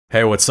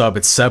Hey, what's up?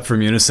 It's Sep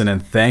from Unison,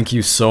 and thank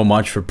you so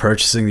much for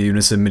purchasing the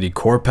Unison MIDI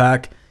Chord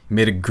Pack. You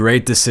made a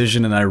great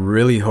decision, and I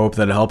really hope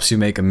that it helps you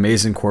make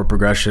amazing chord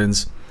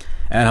progressions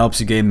and helps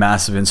you gain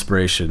massive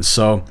inspiration.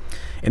 So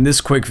in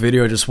this quick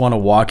video, I just want to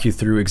walk you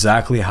through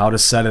exactly how to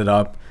set it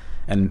up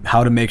and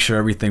how to make sure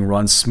everything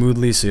runs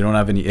smoothly so you don't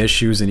have any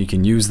issues and you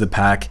can use the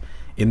pack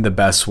in the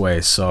best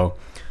way. So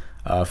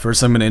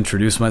first I'm going to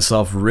introduce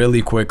myself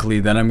really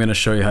quickly, then I'm going to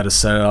show you how to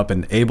set it up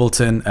in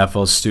Ableton,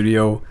 FL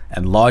Studio,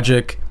 and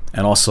Logic,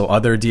 and also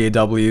other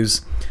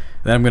DAWs.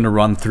 Then I'm going to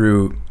run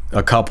through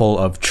a couple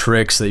of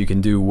tricks that you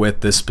can do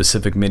with this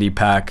specific MIDI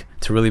pack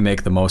to really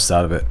make the most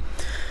out of it.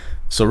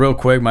 So real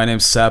quick, my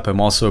name's Sep. I'm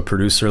also a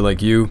producer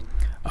like you.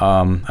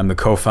 I'm the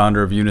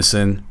co-founder of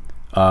Unison.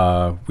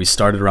 We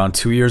started around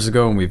 2 years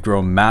ago and we've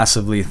grown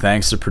massively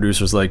thanks to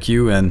producers like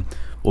you, and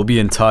we'll be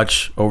in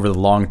touch over the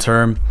long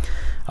term.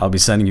 I'll be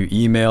sending you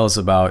emails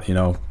about,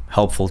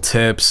 helpful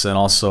tips and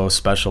also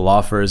special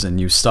offers and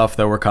new stuff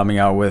that we're coming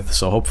out with.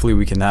 So hopefully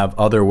we can have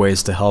other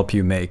ways to help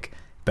you make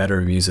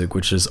better music,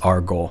 which is our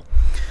goal.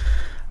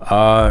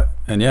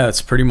 And yeah,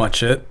 that's pretty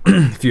much it.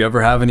 If you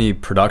ever have any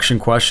production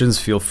questions,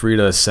 feel free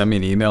to send me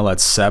an email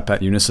at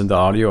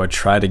sep@unison.audio. I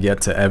try to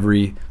get to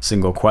every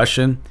single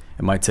question.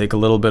 It might take a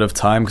little bit of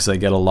time because I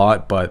get a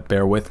lot, but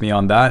bear with me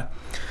on that.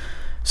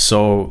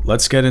 So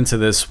let's get into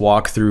this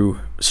walkthrough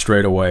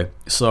straight away.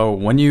 So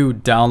when you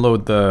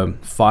download the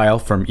file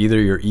from either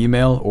your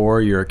email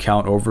or your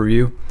account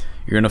overview,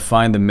 you're going to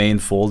find the main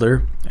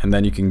folder, and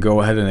then you can go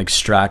ahead and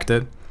extract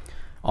it.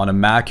 On a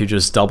Mac, you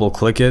just double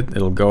click it.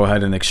 It'll go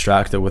ahead and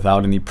extract it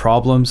without any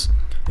problems.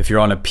 If you're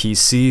on a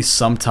PC,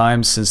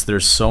 sometimes since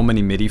there's so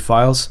many MIDI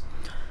files,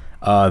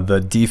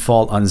 the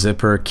default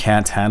unzipper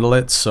can't handle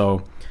it.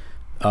 So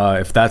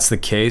if that's the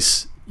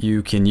case,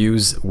 you can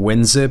use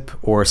WinZip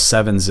or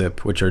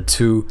 7-Zip, which are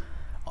two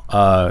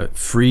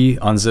free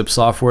unzip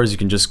softwares. You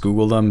can just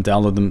Google them,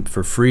 download them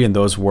for free, and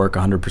those work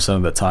 100%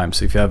 of the time.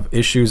 So if you have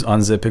issues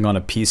unzipping on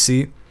a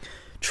PC,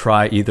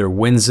 try either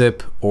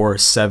WinZip or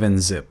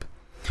 7-Zip.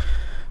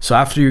 So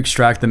after you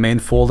extract the main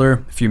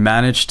folder, if you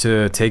manage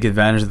to take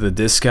advantage of the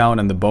discount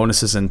and the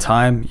bonuses in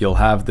time, you'll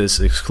have this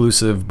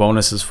exclusive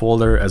bonuses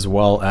folder as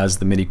well as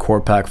the MIDI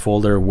Chord Pack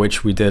folder,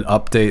 which we did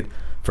update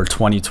for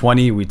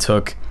 2020. We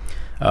took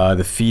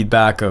the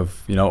feedback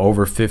of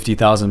over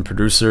 50,000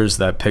 producers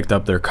that picked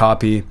up their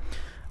copy.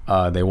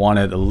 They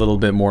wanted a little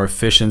bit more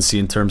efficiency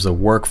in terms of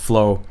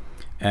workflow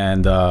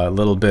and a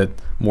little bit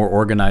more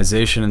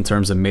organization in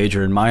terms of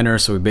major and minor.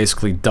 So we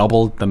basically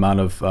doubled the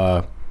amount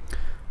of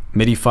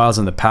MIDI files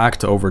in the pack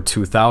to over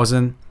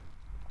 2,000,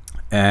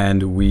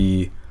 and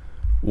we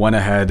went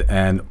ahead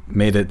and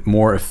made it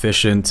more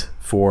efficient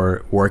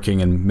for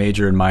working in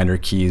major and minor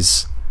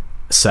keys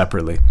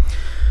separately.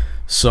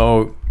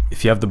 So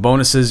if you have the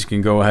bonuses, you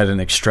can go ahead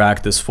and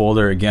extract this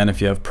folder. Again,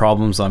 if you have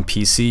problems on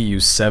PC,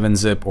 use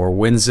 7-Zip or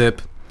WinZip.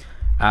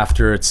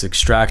 After it's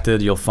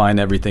extracted, you'll find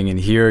everything in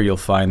here. You'll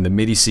find the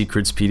MIDI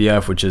secrets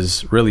PDF, which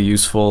is really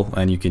useful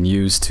and you can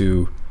use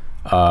to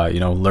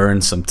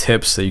learn some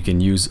tips that you can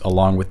use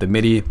along with the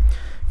MIDI.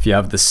 If you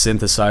have the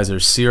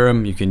synthesizer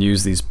serum, you can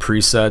use these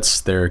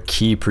presets. They're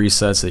key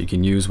presets that you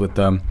can use with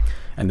them.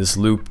 And this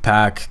loop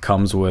pack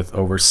comes with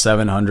over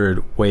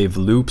 700 wave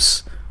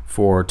loops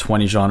for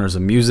 20 genres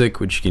of music,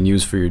 which you can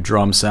use for your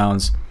drum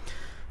sounds.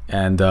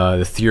 And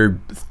the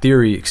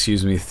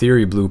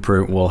theory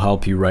blueprint will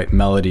help you write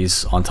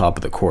melodies on top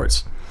of the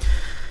chords.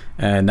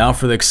 And now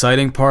for the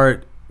exciting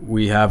part,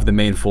 we have the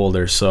main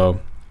folder. So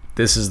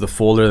this is the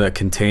folder that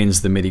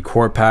contains the MIDI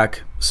Chord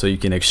Pack. So you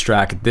can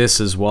extract this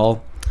as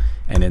well.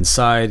 And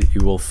inside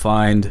you will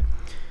find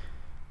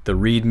the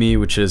README,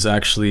 which is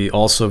actually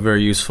also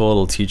very useful.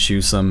 It'll teach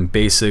you some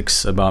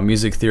basics about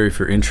music theory if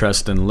you're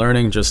interested in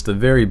learning just the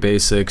very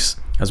basics,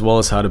 as well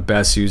as how to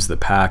best use the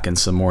pack and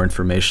some more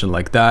information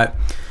like that,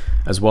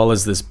 as well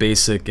as this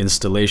basic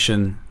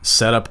installation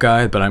setup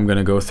guide. But I'm going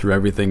to go through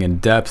everything in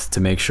depth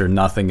to make sure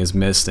nothing is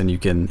missed and you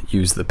can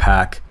use the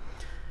pack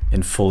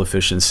in full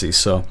efficiency.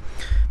 So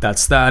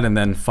that's that. And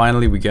then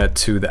finally we get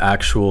to the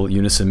actual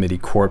Unison MIDI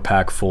Chord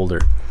Pack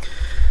folder.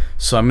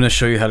 So I'm going to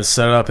show you how to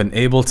set it up in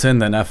Ableton,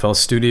 then FL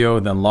Studio,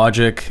 then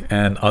Logic,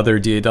 and other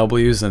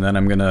DAWs, and then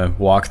I'm going to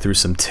walk through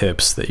some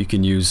tips that you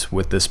can use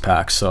with this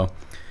pack. So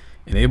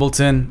in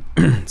Ableton,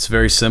 it's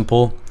very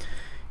simple.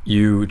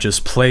 You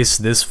just place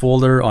this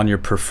folder on your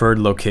preferred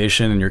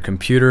location in your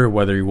computer,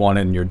 whether you want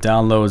it in your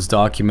downloads,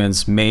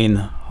 documents, main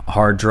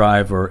hard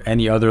drive, or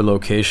any other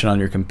location on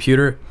your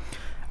computer.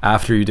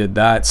 After you did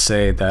that,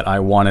 say that I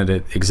wanted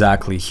it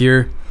exactly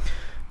here.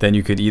 Then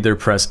you could either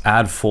press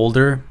add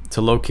folder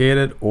to locate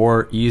it,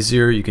 or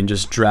easier, you can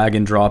just drag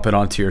and drop it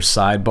onto your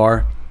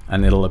sidebar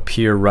and it'll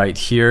appear right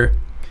here,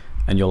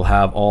 and you'll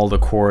have all the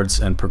chords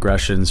and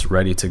progressions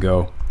ready to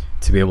go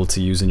to be able to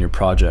use in your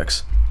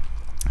projects.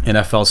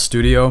 In FL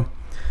Studio,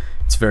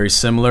 it's very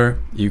similar.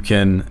 You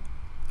can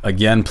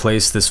again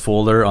place this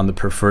folder on the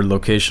preferred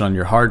location on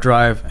your hard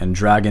drive and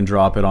drag and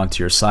drop it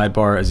onto your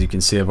sidebar. As you can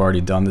see, I've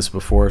already done this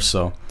before,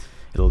 so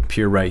it'll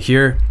appear right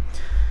here.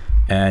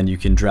 and you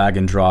can drag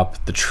and drop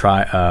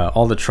the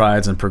all the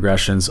triads and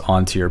progressions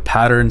onto your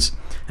patterns.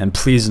 And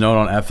please note,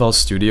 on FL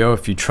Studio,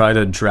 if you try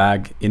to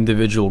drag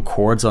individual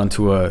chords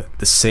onto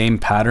the same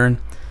pattern,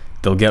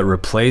 they'll get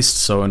replaced.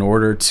 So in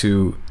order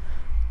to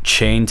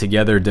chain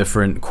together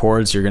different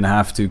chords, you're going to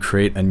have to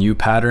create a new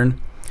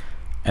pattern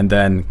and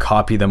then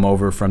copy them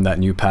over from that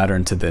new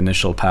pattern to the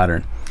initial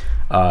pattern.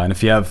 And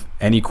if you have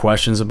any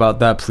questions about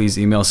that, please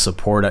email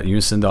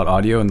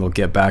support@unison.audio and they'll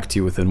get back to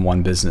you within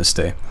 1 business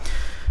day.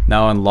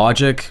 Now in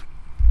Logic,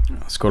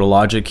 let's go to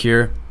Logic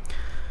here.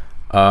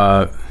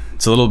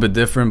 It's a little bit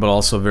different, but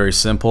also very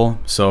simple.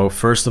 So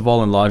first of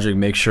all, in Logic,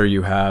 make sure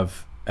you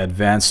have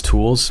advanced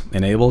tools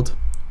enabled.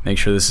 Make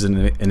sure this is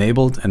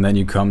enabled, and then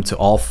you come to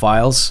all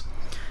files,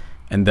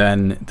 and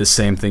then the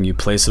same thing, you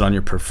place it on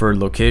your preferred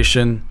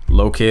location,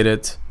 locate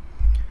it.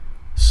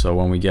 So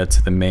when we get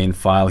to the main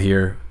file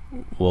here,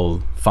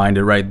 we'll find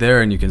it right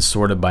there, and you can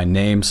sort it by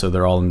name so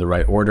they're all in the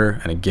right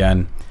order. And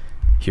again,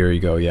 here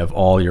you go, you have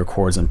all your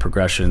chords and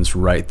progressions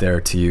right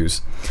there to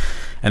use.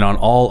 And on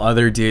all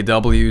other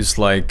DAWs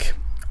like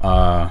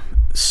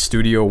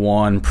Studio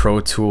One, Pro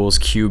Tools,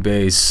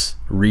 Cubase,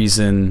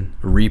 Reason,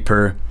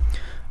 Reaper,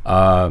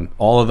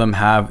 all of them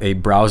have a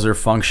browser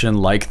function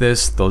like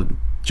this. They'll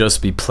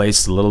just be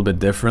placed a little bit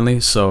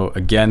differently. So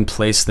again,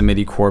 place the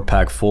MIDI Chord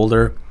Pack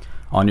folder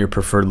on your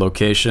preferred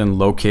location,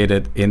 locate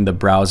it in the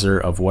browser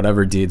of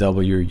whatever DAW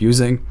you're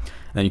using,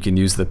 and you can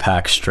use the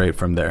pack straight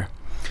from there.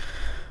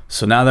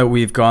 So now that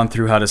we've gone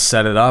through how to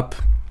set it up,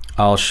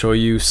 I'll show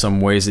you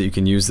some ways that you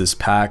can use this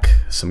pack,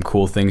 some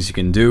cool things you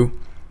can do.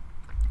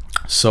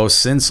 So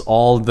since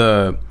all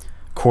the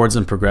chords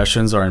and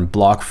progressions are in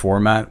block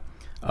format,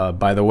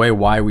 by the way,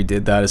 why we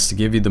did that is to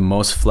give you the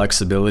most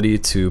flexibility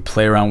to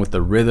play around with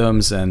the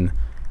rhythms and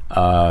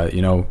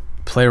you know,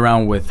 play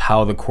around with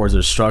how the chords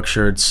are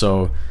structured,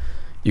 so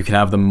you can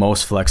have the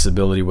most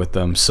flexibility with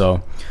them.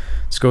 So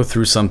let's go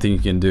through something you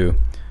can do.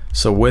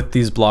 So with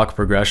these block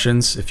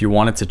progressions, if you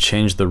wanted to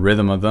change the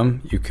rhythm of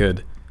them, you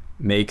could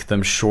make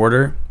them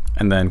shorter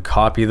and then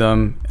copy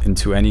them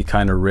into any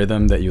kind of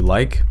rhythm that you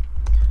like.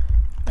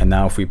 And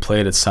now if we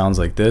play it, it sounds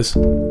like this.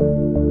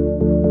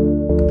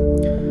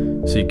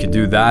 So you can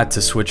do that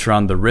to switch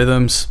around the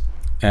rhythms.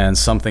 And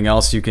something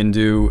else you can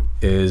do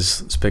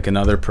is, let's pick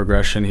another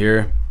progression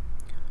here.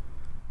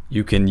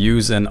 You can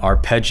use an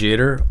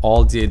arpeggiator.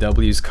 All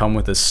DAWs come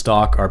with a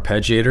stock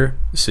arpeggiator,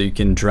 so you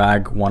can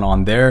drag one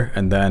on there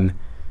and then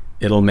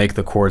it'll make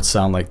the chords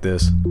sound like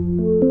this.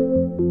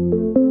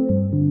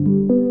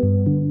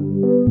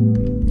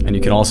 And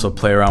you can also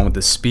play around with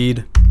the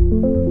speed.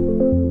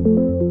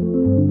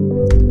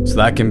 So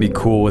that can be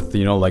cool with,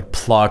 you know, like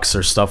plucks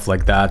or stuff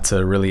like that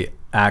to really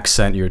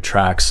accent your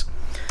tracks.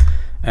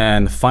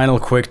 And the final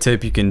quick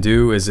tip you can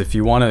do is, if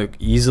you want to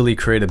easily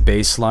create a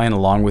bass line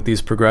along with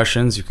these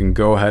progressions, you can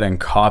go ahead and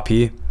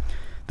copy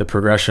the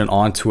progression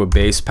onto a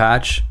bass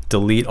patch,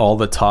 delete all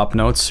the top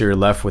notes so you're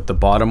left with the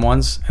bottom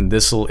ones, and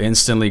this will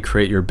instantly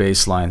create your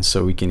bass line.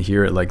 So we can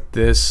hear it like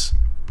this.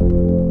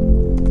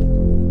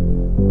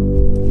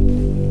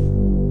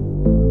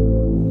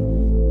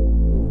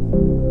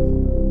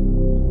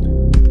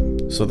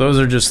 So those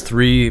are just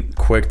 3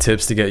 quick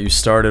tips to get you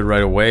started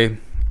right away.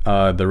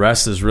 The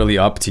rest is really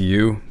up to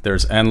you.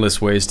 There's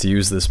endless ways to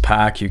use this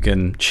pack. You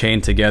can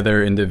chain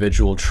together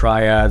individual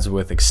triads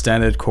with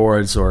extended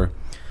chords, or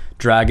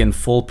drag in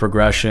full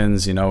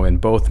progressions, you know, in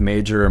both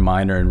major or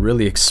minor, and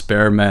really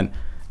experiment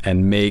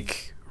and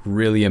make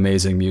really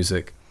amazing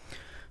music.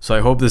 So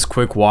I hope this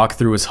quick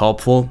walkthrough was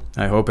helpful.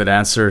 I hope it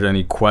answered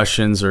any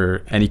questions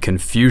or any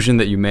confusion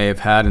that you may have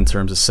had in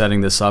terms of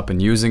setting this up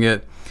and using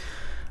it.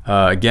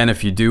 Again,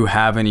 if you do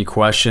have any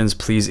questions,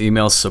 please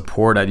email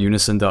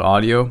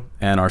support@unison.audio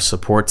and our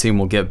support team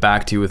will get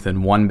back to you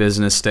within 1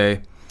 business day.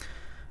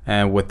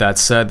 And with that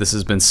said, this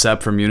has been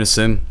Sep from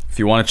Unison. If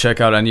you want to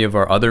check out any of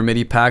our other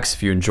MIDI packs,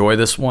 if you enjoy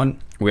this one,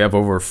 we have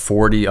over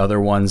 40 other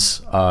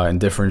ones in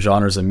different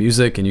genres of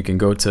music, and you can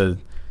go to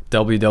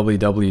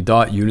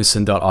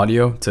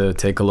www.unison.audio to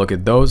take a look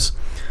at those.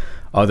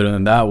 Other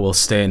than that, we'll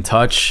stay in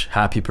touch.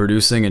 Happy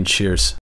producing, and cheers.